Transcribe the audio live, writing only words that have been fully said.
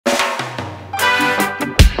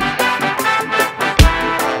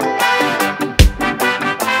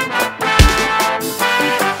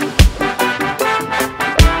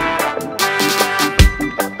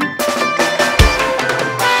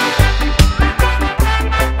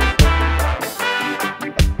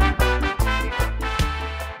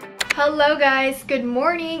Hello guys, good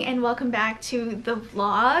morning and welcome back to the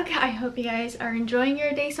vlog. I hope you guys are enjoying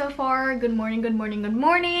your day so far. Good morning, good morning, good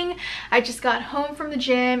morning. I just got home from the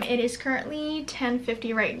gym. It is currently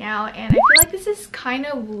 10:50 right now and I feel like this is kind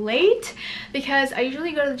of late because I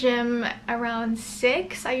usually go to the gym around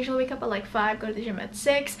 6. I usually wake up at like 5, go to the gym at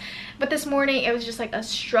 6. But this morning it was just like a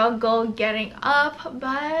struggle getting up,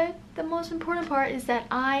 but the most important part is that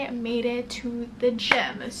I made it to the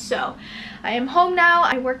gym. So I am home now.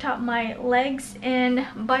 I worked out my legs and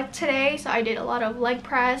butt today, so I did a lot of leg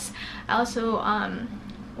press. I also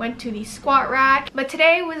went to the squat rack, but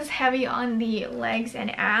today was heavy on the legs and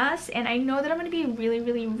ass, and I know that I'm gonna be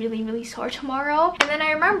really sore tomorrow. And then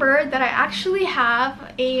I remember that I actually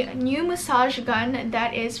have a new massage gun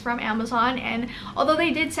that is from Amazon, and although they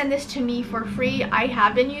did send this to me for free, I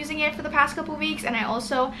have been using it for the past couple weeks, and I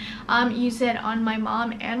also use it on my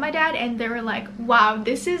mom and my dad, and they were like, wow,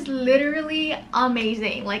 this is literally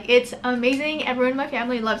amazing. Like, it's amazing. Everyone in my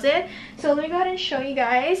family loves it. So let me go ahead and show you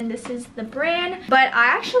guys. And this is the brand, but I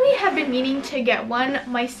actually have been meaning to get one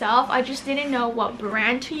myself. I just didn't know what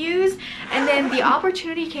brand to use, and then the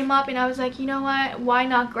opportunity came up and I was like, you know what, why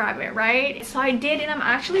not grab it, right? So I did, and I'm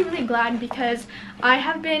actually really glad because I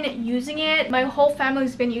have been using it. My whole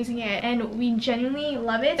family's been using it and we genuinely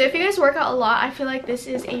love it. So if you guys work out a lot, I feel like this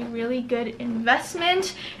is a really good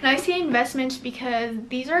investment. And I say investment because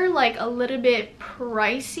these are like a little bit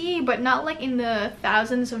pricey, but not like in the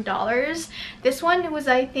thousands of dollars. This one was,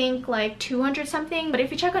 I think, like 200 something, but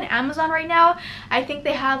if you check on Amazon right now, I think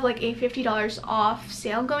they have like a $50 off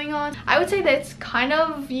sale going on. I would say that's kind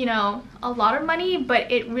of, you know, a lot of money,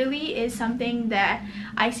 but it really is something that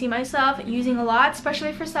I see myself using a lot,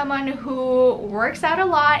 especially for someone who works out a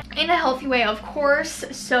lot in a healthy way, of course.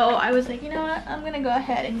 So I was like, you know what, I'm gonna go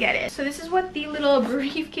ahead and get it. So this is what the little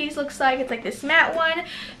briefcase looks like. It's like this matte one,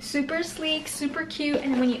 super sleek, super cute,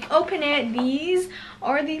 and when you open it, these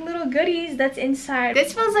are the little goodies that's inside.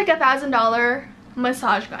 This feels like $1,000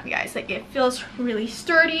 massage gun, guys. Like, it feels really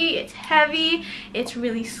sturdy, it's heavy, it's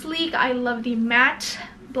really sleek. I love the matte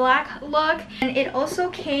black look, and it also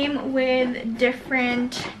came with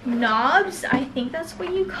different knobs, I think that's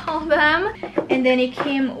what you call them, and then it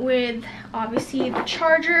came with obviously the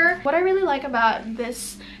charger. What I really like about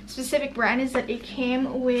this specific brand is that it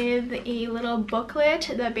came with a little booklet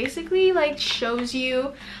that basically like shows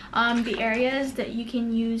you the areas that you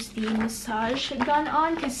can use the massage gun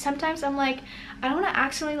on, because sometimes I'm like, I don't want to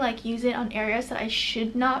accidentally like use it on areas that I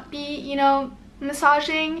should not be, you know,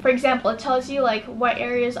 massaging. For example, it tells you like what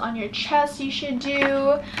areas on your chest you should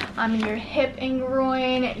do, your hip and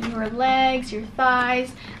groin, your legs, your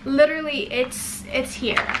thighs. Literally, it's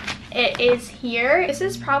here. It is here. This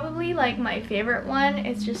is probably like my favorite one.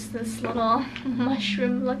 It's just this little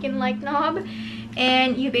mushroom looking like knob,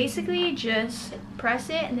 and you basically just press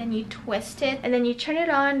it and then you twist it and then you turn it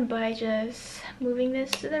on by just moving this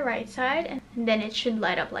to the right side, and then it should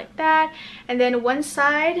light up like that. And then one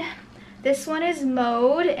side, this one is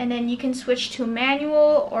mode, and then you can switch to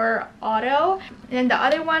manual or auto, and then the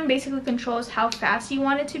other one basically controls how fast you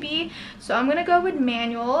want it to be. So I'm gonna go with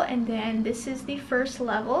manual, and then this is the first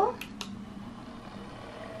level,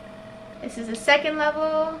 this is the second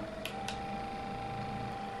level,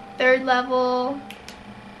 third level,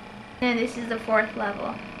 and this is the fourth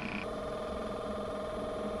level.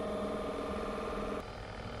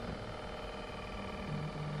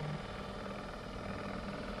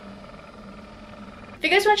 If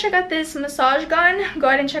you guys want to check out this massage gun, go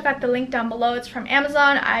ahead and check out the link down below. It's from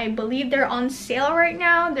Amazon. I believe they're on sale right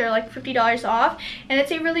now. They're like $50 off, and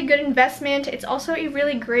it's a really good investment. It's also a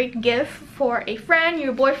really great gift for a friend,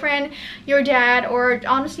 your boyfriend, your dad, or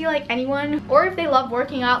honestly like anyone. Or if they love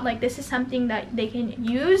working out, like, this is something that they can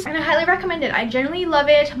use, and I highly recommend it. I generally love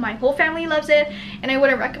it. My whole family loves it, and I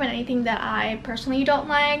wouldn't recommend anything that I personally don't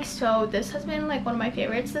like. So this has been like one of my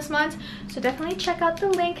favorites this month. So definitely check out the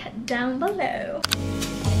link down below.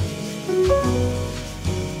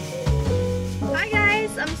 Hi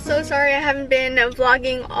guys, I'm so sorry I haven't been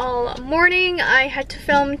vlogging all morning. I had to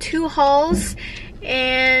film 2 hauls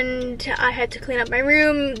and I had to clean up my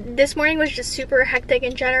room. This morning was just super hectic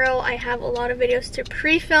in general. I have a lot of videos to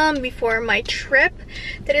pre-film before my trip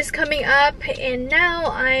that is coming up, and now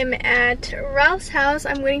I'm at Ralph's house.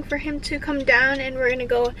 I'm waiting for him to come down and we're gonna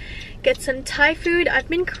go get some Thai food. I've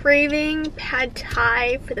been craving pad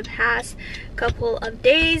Thai for the past couple of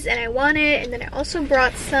days and I want it, and then I also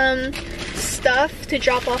brought some stuff to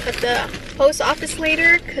drop off at the post office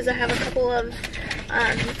later because I have a couple of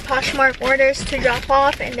Poshmark orders to drop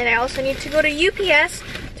off, and then I also need to go to UPS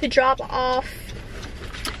to drop off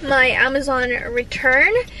my Amazon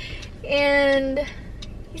return, and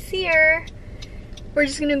he's here. We're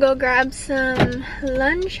just gonna go grab some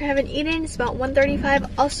lunch. I haven't eaten. It's about 1:35.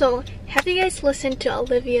 Also, have you guys listened to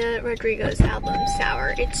Olivia Rodrigo's album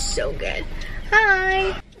Sour? It's so good.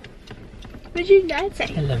 Hi! What did your dad say?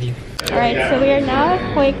 I love you. Alright, so we are now at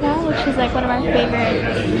Hueca, which is like one of our favorite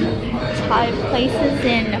Thai places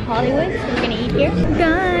in Hollywood. So we're gonna eat here.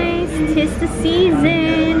 Guys, 'tis the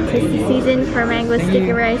season. 'Tis the season for mango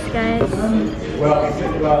sticky rice, guys.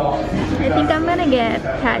 I think I'm gonna get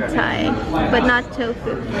pad thai, but not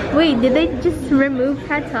tofu. Wait, did they just remove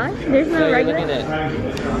pad thai? There's no regular?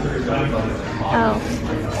 Oh.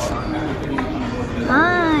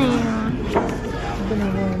 Fine.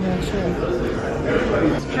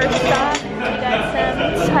 First stop, we got some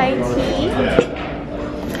Thai tea.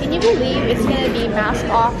 Can you believe it's gonna be mask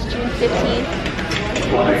off June 15th?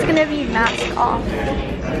 It's gonna be mask off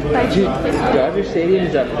by June 15th. Dodger Stadium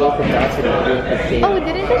is at full capacity on June 15th. Oh,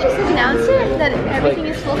 didn't they just announce it? That everything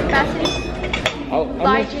is full capacity?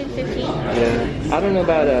 By June 15th? Yeah. I don't know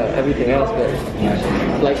about everything else, but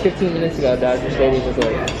like 15 minutes ago, Dodger Stadium was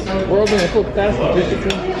like, we're opening at full capacity, June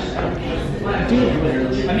 15th. Dude,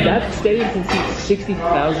 that stadium can seat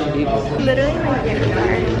 60,000 people. Literally my favorite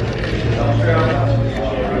part.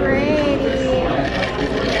 Pretty.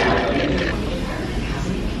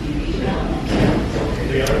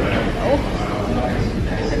 Oh.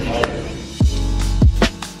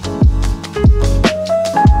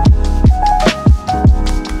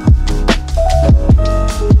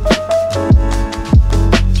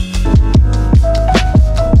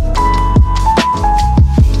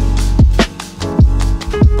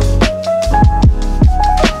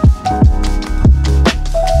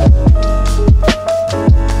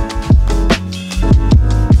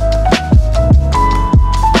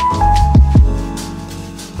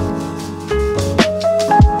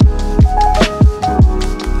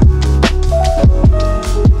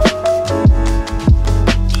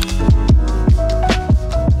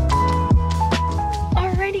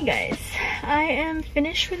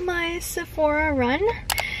 Finished with my Sephora run.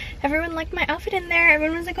 Everyone liked my outfit in there.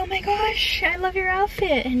 Everyone was like, oh my gosh, I love your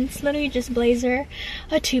outfit. And it's literally just blazer,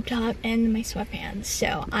 a tube top, and my sweatpants.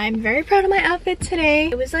 So I'm very proud of my outfit today.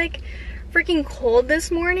 It was like freaking cold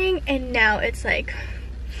this morning, and now it's like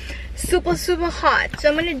super hot. So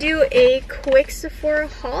I'm gonna do a quick Sephora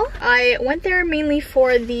haul. I went there mainly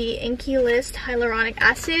for the Inky List hyaluronic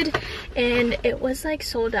acid, and it was like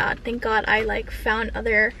sold out. Thank God I like found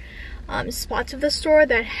other spots of the store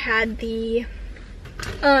that had the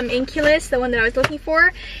Inky List, the one that I was looking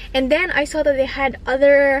for. And then I saw that they had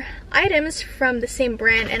other items from the same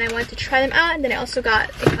brand, and I wanted to try them out. And then I also got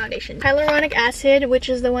a foundation, hyaluronic acid, which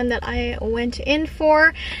is the one that I went in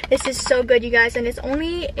for. This is so good, you guys, and it's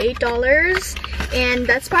only $8, and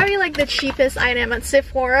that's probably like the cheapest item at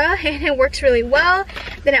Sephora, and it works really well.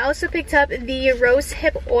 Then I also picked up the rose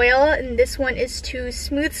hip oil, and this one is to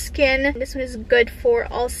smooth skin. This one is good for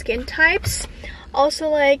all skin types. Also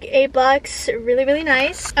like $8, really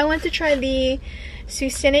nice. I want to try the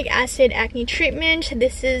succinic acid acne treatment.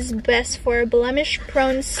 This is best for blemish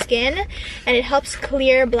prone skin, and it helps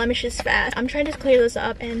clear blemishes fast. I'm trying to clear this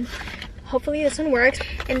up, and hopefully this one works.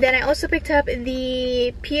 And then I also picked up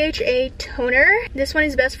the PHA toner. This one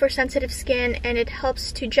is best for sensitive skin, and it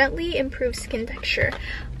helps to gently improve skin texture.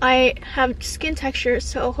 I have skin texture,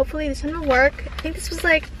 so hopefully this one will work. I think this was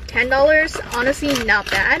like $10. Honestly, not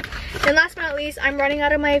bad. And last but not least, I'm running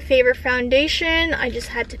out of my favorite foundation. I just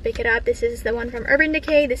had to pick it up. This is the one from Urban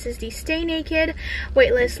Decay. This is the Stay Naked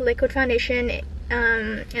Weightless Liquid Foundation,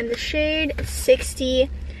 and the shade 60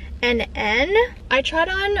 NN. I tried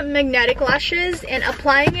on magnetic lashes, and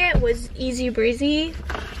applying it was easy breezy,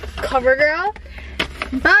 cover girl,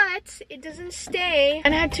 but it doesn't stay,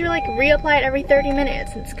 and I had to like reapply it every 30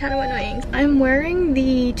 minutes. It's kind of annoying. I'm wearing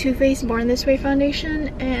the Too Faced Born This Way foundation,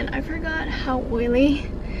 and I forgot how oily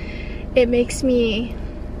it makes me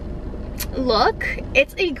look.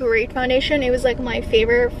 It's a great foundation. It was like my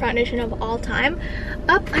favorite foundation of all time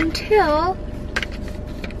up until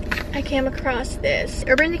I came across this.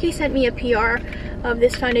 Urban Decay sent me a PR of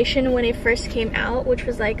this foundation when it first came out, which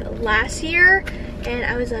was like last year, and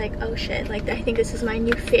I was like, oh shit, like I think this is my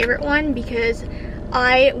new favorite one, because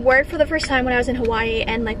I wore it for the first time when I was in Hawaii,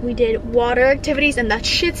 and like we did water activities, and that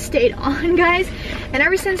shit stayed on, guys. And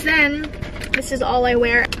ever since then, this is all I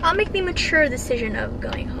wear. I'll make the mature decision of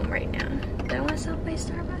going home right now. Do I want to stop by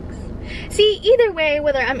Starbucks? See, either way,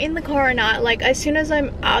 whether I'm in the car or not, like as soon as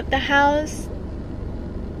I'm out the house,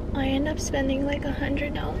 I end up spending like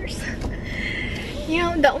 $100. You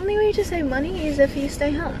know, the only way to save money is if you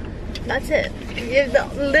stay home. That's it.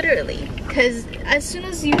 Literally, because as soon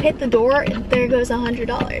as you hit the door, there goes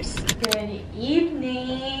 $100. Good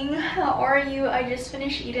evening. How are you? I just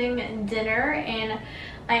finished eating dinner and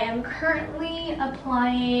I am currently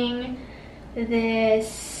applying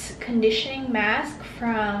this conditioning mask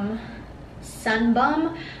from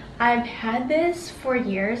Sunbum. I've had this for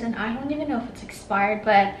years and I don't even know if it's expired,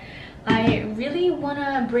 but I really want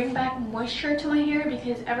to bring back moisture to my hair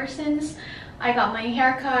because ever since I got my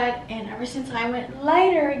hair cut and ever since I went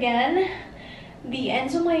lighter again, the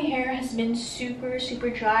ends of my hair has been super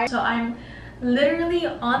dry. So I'm literally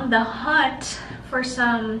on the hunt for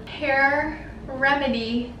some hair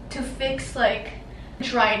remedy to fix like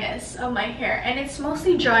dryness of my hair, and it's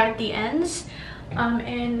mostly dry at the ends.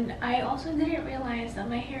 And I also didn't realize that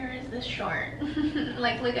my hair is this short.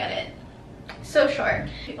 Like, look at it. So short.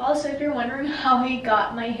 Also, if you're wondering how I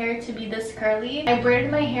got my hair to be this curly, I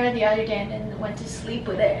braided my hair the other day and then went to sleep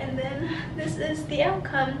with it, and then this is the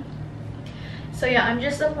outcome. So yeah, I'm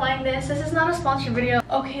just applying this. This is not a sponsored video.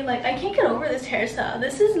 Okay, like, I can't get over this hairstyle.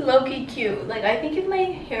 This is low-key cute. Like, I think if my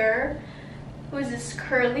hair was this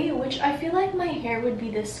curly, which I feel like my hair would be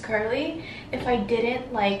this curly if I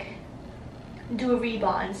didn't like do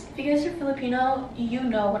rebonds. If you guys are Filipino, you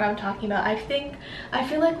know what I'm talking about. I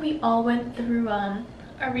feel like we all went through a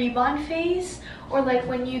rebond phase, or like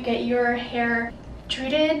when you get your hair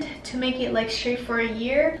treated to make it like straight for a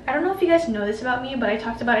year. I don't know if you guys know this about me, but I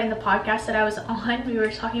talked about it in the podcast that I was on. We were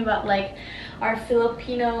talking about like our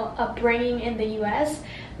Filipino upbringing in the US,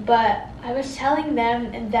 but I was telling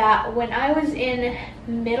them that when I was in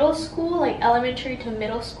middle school, like elementary to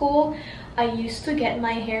middle school, I used to get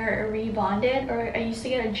my hair rebonded, or I used to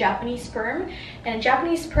get a Japanese perm. And a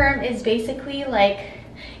Japanese perm is basically like,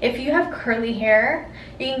 if you have curly hair,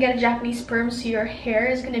 you can get a Japanese perm, so your hair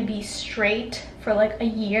is gonna be straight for like a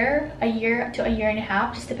year to a year and a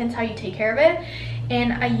half, just depends how you take care of it.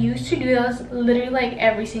 And I used to do those literally like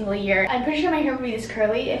every single year. I'm pretty sure my hair would be this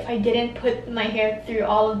curly if I didn't put my hair through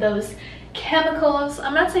all of those chemicals.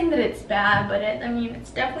 I'm not saying that it's bad, but I mean,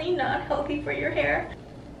 it's definitely not healthy for your hair.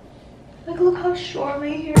 Like, look how short my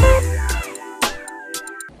hair is.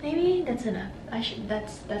 Maybe that's enough.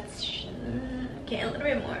 Okay, a little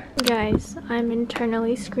bit more. Guys, I'm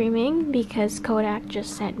internally screaming because Kodak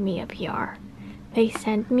just sent me a PR. They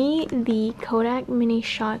sent me the Kodak Mini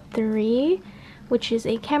Shot 3, which is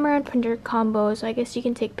a camera and printer combo. So I guess you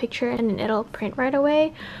can take picture and it'll print right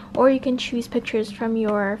away, or you can choose pictures from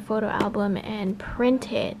your photo album and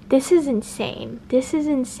print it. This is insane. This is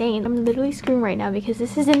insane. I'm literally screaming right now because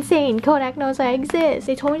this is insane. Kodak knows I exist.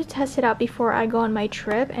 They told me to test it out before I go on my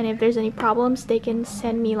trip, and if there's any problems, they can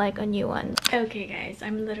send me like a new one. Okay guys,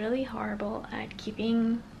 I'm literally horrible at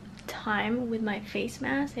keeping time with my face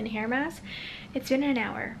mask and hair mask. It's been an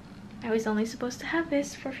hour. I was only supposed to have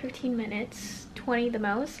this for 15 minutes, 20 the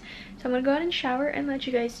most. So I'm gonna go ahead and shower and let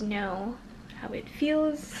you guys know how it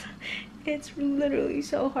feels. It's literally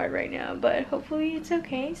so hard right now, but hopefully it's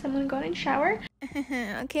okay. So I'm gonna go ahead and shower.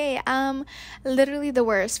 Okay, literally the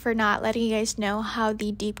worst for not letting you guys know how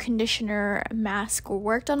the deep conditioner mask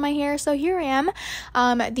worked on my hair. So here I am.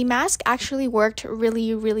 The mask actually worked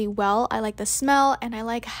really well. I like the smell and I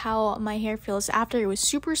like how my hair feels after. It was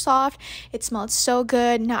super soft. It smelled so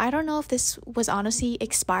good. Now I don't know if this was honestly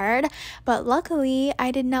expired, but luckily I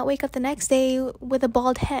did not wake up the next day with a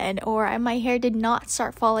bald head, or my hair did not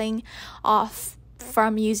start falling off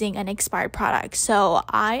from using an expired product. So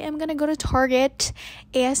I am gonna go to Target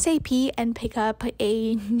ASAP and pick up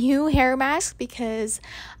a new hair mask because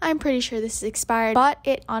I'm pretty sure this is expired, but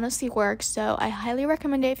it honestly works. So I highly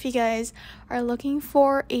recommend it if you guys are looking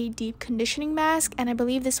for a deep conditioning mask. And I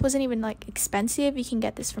believe this wasn't even like expensive. You can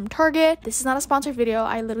get this from Target. This is not a sponsored video.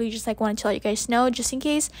 I literally just like wanted to let you guys know, just in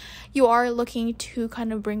case you are looking to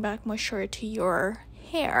kind of bring back moisture to your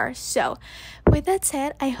hair. So with that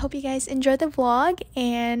said, I hope you guys enjoyed the vlog,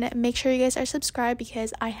 and make sure you guys are subscribed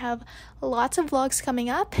because I have lots of vlogs coming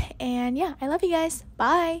up. And yeah, I love you guys.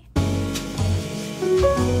 Bye.